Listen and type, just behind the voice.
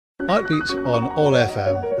Heartbeat on All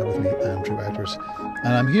FM, and with me, Andrew Wilde.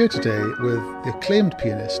 And I'm here today with the acclaimed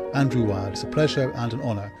pianist, Andrew Wilde. It's a pleasure and an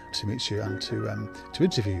honour to meet you and to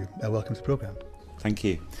interview you. Welcome to the programme. Thank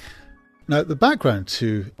you. Now, the background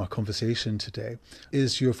to our conversation today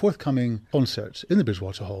is your forthcoming concert in the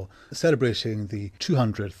Bridgewater Hall, celebrating the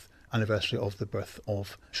 200th anniversary of the birth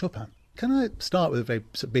of Chopin. Can I start with a very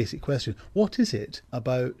basic question? What is it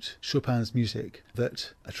about Chopin's music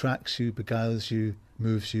that attracts you, beguiles you,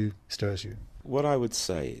 moves you, stirs you? What I would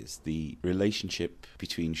say is the relationship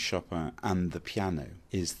between Chopin and the piano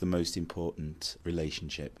is the most important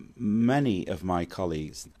relationship. Many of my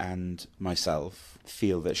colleagues and myself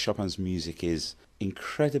feel that Chopin's music is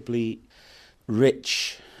incredibly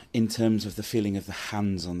rich in terms of the feeling of the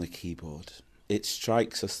hands on the keyboard. It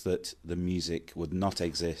strikes us that the music would not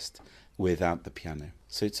exist without the piano.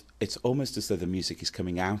 So it's almost as though the music is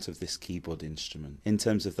coming out of this keyboard instrument in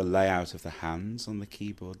terms of the layout of the hands on the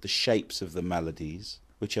keyboard, the shapes of the melodies,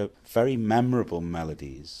 which are very memorable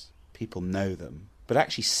melodies. People know them, but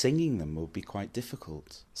actually singing them will be quite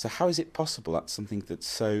difficult. So how is it possible that something that's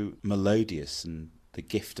so melodious and the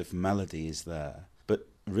gift of melody is there, but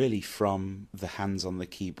really from the hands on the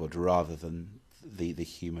keyboard rather than the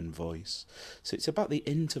human voice? So it's about the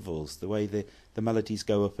intervals, the way the melodies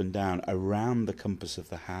go up and down around the compass of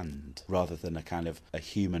the hand rather than a kind of a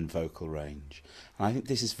human vocal range. And I think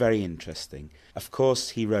this is very interesting. Of course,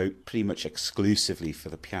 he wrote pretty much exclusively for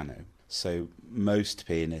the piano, so most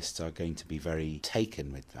pianists are going to be very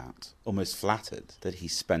taken with that, almost flattered that he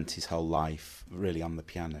spent his whole life really on the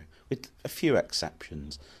piano, with a few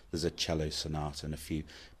exceptions. There's a cello sonata and a few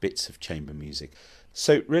bits of chamber music.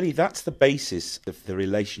 So really that's the basis of the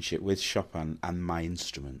relationship with Chopin and my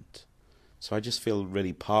instrument. So I just feel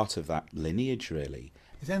really part of that lineage, really.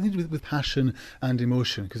 Is there anything to do with passion and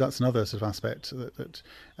emotion? Because that's another sort of aspect that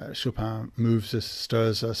Chopin moves us,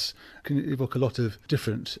 stirs us, can evoke a lot of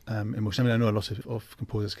different emotions. I mean, I know a lot of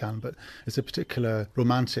composers can, but there's a particular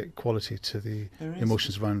romantic quality to the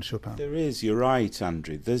emotions around Chopin. There is, you're right,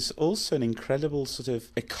 Andrew. There's also an incredible sort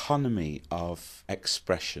of economy of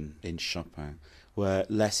expression in Chopin, where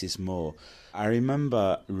less is more. I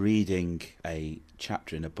remember reading a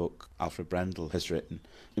chapter in a book Alfred Brendel has written,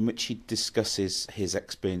 in which he discusses his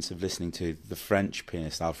experience of listening to the French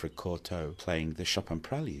pianist Alfred Cortot playing the Chopin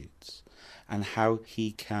preludes, and how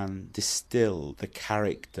he can distill the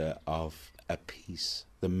character of a piece,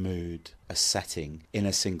 the mood, a setting, in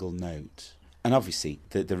a single note. And obviously,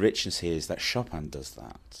 the richness here is that Chopin does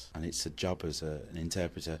that, and it's a job as an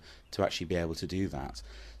interpreter to actually be able to do that.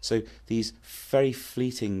 So these very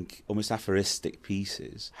fleeting, almost aphoristic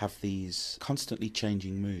pieces have these constantly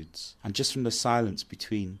changing moods. And just from the silence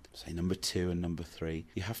between, say, number 2 and number 3,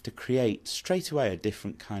 you have to create straight away a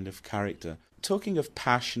different kind of character. Talking of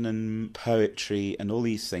passion and poetry and all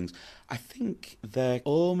these things, I think they're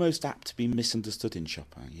almost apt to be misunderstood in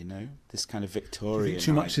Chopin, you know? This kind of Victorian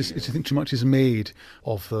Do you think too much is made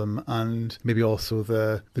of them, and maybe also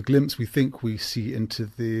the glimpse we think we see into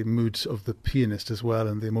the moods of the pianist as well,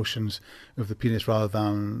 and the emotions of the pianist rather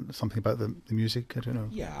than something about the music? I don't know.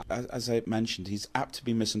 Yeah, as I mentioned, he's apt to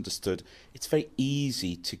be misunderstood. It's very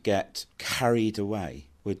easy to get carried away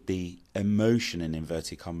with the emotion, in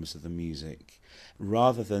inverted commas, of the music,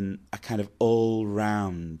 rather than a kind of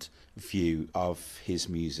all-round view of his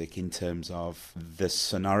music in terms of the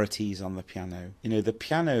sonorities on the piano. You know, the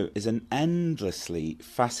piano is an endlessly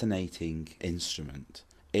fascinating instrument.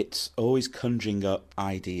 It's always conjuring up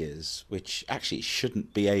ideas, which actually it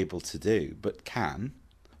shouldn't be able to do, but can.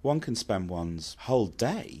 One can spend one's whole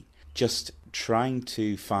day just trying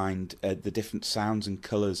to find the different sounds and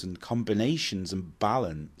colours and combinations and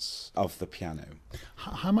balance of the piano.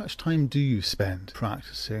 How much time do you spend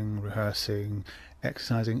practising, rehearsing,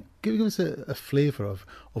 exercising? Give us a flavour of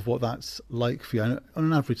what that's like for you on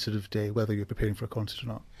an average sort of day, whether you're preparing for a concert or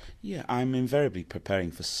not. Yeah, I'm invariably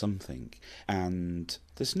preparing for something, and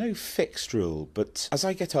there's no fixed rule, but as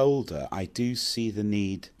I get older, I do see the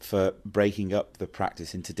need for breaking up the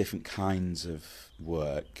practice into different kinds of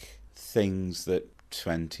work. Things that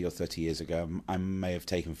 20 or 30 years ago I may have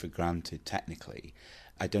taken for granted technically.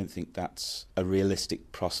 I don't think that's a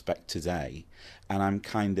realistic prospect today. And I'm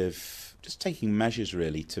kind of just taking measures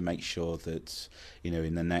really to make sure that, you know,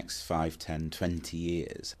 in the next 5, 10, 20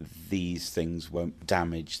 years, these things won't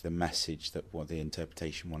damage the message that what the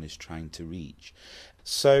interpretation one is trying to reach.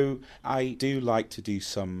 So I do like to do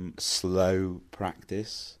some slow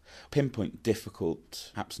practice, pinpoint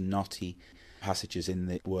difficult, perhaps knotty passages in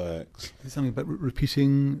the works. There's something about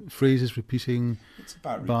repeating phrases, repeating It's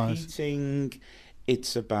about bars. repeating.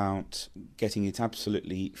 It's about getting it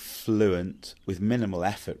absolutely fluent with minimal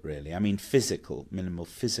effort, really. I mean, minimal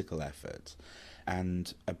physical effort.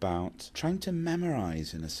 And about trying to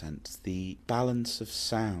memorize, in a sense, the balance of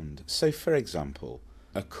sound. So, for example,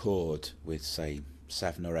 a chord with, say,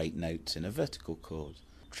 7 or 8 notes in a vertical chord,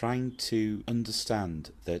 trying to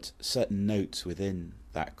understand that certain notes within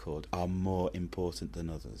that chord are more important than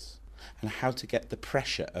others, and how to get the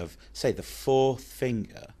pressure of, say, the 4th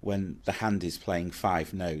finger when the hand is playing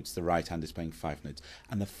 5 notes, the right hand is playing 5 notes,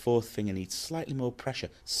 and the 4th finger needs slightly more pressure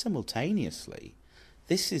simultaneously.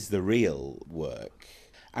 This is the real work,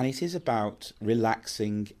 and it is about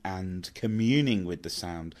relaxing and communing with the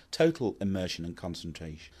sound, total immersion and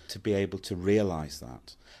concentration, to be able to realise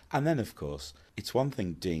that. And then, of course, it's one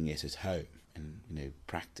thing doing it at home in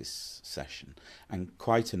practice session, and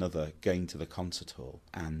quite another going to the concert hall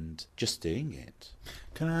and just doing it.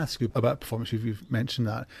 Can I ask you about performance? You've mentioned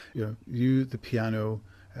that you, the piano,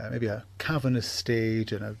 maybe a cavernous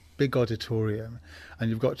stage and a big auditorium,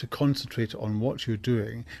 and you've got to concentrate on what you're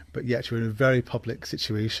doing, but yet you're in a very public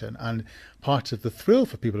situation. And part of the thrill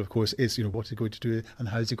for people, of course, is what are you going to do and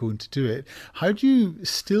how's he going to do it? How do you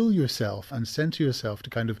still yourself and center yourself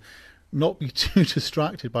to kind of not be too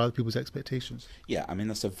distracted by other people's expectations? Yeah, I mean,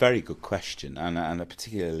 that's a very good question, and it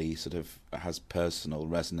particularly sort of has personal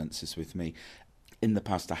resonances with me. In the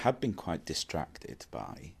past, I had been quite distracted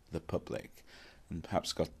by the public, and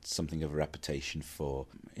perhaps got something of a reputation for,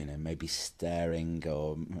 maybe staring,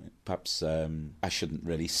 or perhaps I shouldn't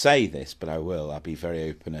really say this, but I will. I'll be very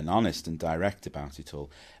open and honest and direct about it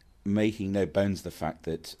all, making no bones of the fact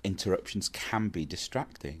that interruptions can be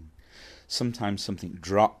distracting. Sometimes something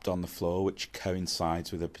dropped on the floor which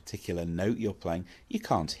coincides with a particular note you're playing, you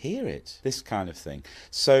can't hear it, this kind of thing.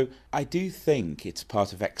 So I do think it's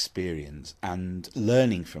part of experience and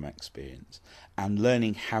learning from experience and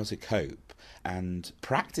learning how to cope and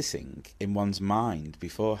practicing in one's mind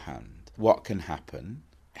beforehand what can happen.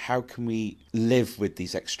 How can we live with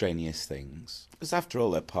these extraneous things? Because after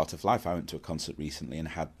all, they're part of life. I went to a concert recently and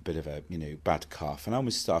had a bit of a, bad cough, and I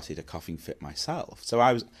almost started a coughing fit myself. So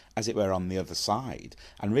I was, as it were, on the other side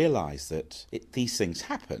and realised that these things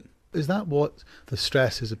happen. Is that what the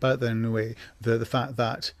stress is about then, in a way? The fact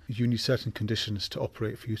that you need certain conditions to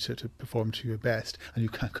operate for you to perform to your best, and you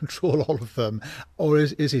can't control all of them? Or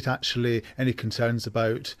is it actually any concerns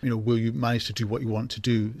about, will you manage to do what you want to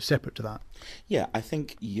do separate to that? Yeah, I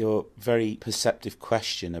think your very perceptive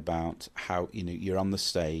question about how, you're on the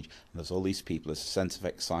stage, and there's all these people, there's a sense of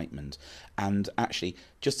excitement, and actually,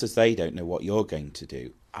 just as they don't know what you're going to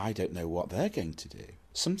do, I don't know what they're going to do.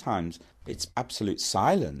 Sometimes it's absolute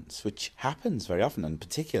silence, which happens very often, and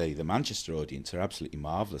particularly the Manchester audience are absolutely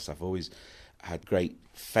marvellous. I've always had great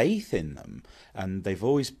faith in them, and they've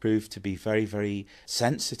always proved to be very, very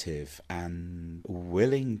sensitive and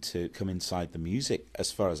willing to come inside the music,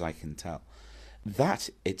 as far as I can tell. That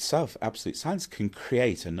itself, absolute silence, can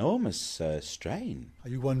create enormous strain. Are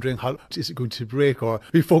you wondering how is it going to break, or are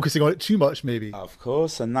you focusing on it too much, maybe? Of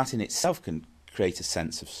course, and that in itself can create a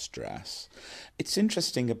sense of stress. It's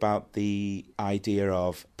interesting about the idea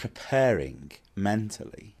of preparing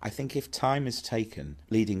mentally. I think if time is taken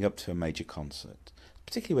leading up to a major concert,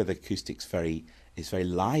 particularly where the acoustics is very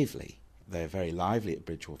lively, they're very lively at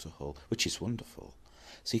Bridgewater Hall, which is wonderful.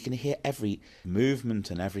 So you can hear every movement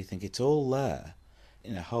and everything, it's all there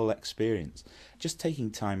in a whole experience. Just taking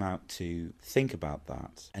time out to think about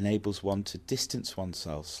that enables one to distance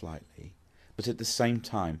oneself slightly, but at the same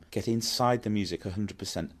time get inside the music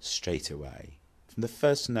 100% straight away, from the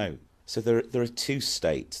first note. So there are two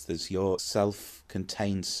states. There's your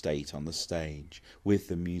self-contained state on the stage with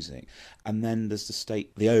the music, and then there's the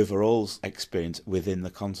state, the overall experience within the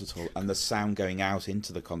concert hall, and the sound going out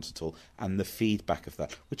into the concert hall, and the feedback of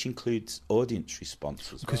that, which includes audience response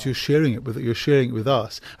as well. Because you're sharing it with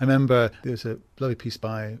us. I remember there's a lovely piece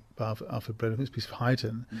by Alfred Brennan, it was a piece of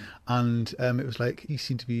Haydn, and it was like he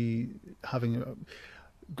seemed to be having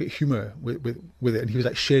great humour with it, and he was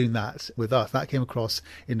like sharing that with us. That came across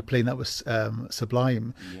in the playing. That was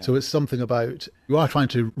sublime. Yeah. So it's something about you are trying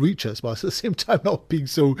to reach us, whilst at the same time not being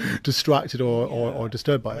so distracted or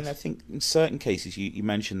disturbed by us. I think in certain cases, you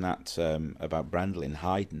mentioned that about Brendel in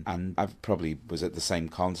Haydn, and I probably was at the same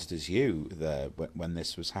concert as you there when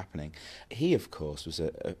this was happening. He, of course, was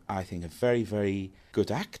I think a very, very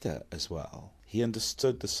good actor as well. He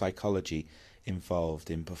understood the psychology involved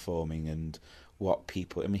in performing and what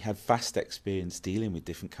people, he had vast experience dealing with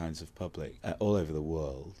different kinds of public all over the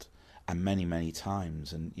world, and many, many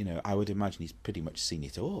times. And, I would imagine he's pretty much seen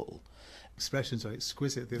it all. Expressions are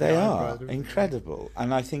exquisite. They are incredible.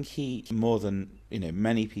 And I think he, more than,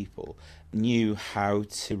 many people, knew how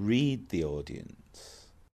to read the audience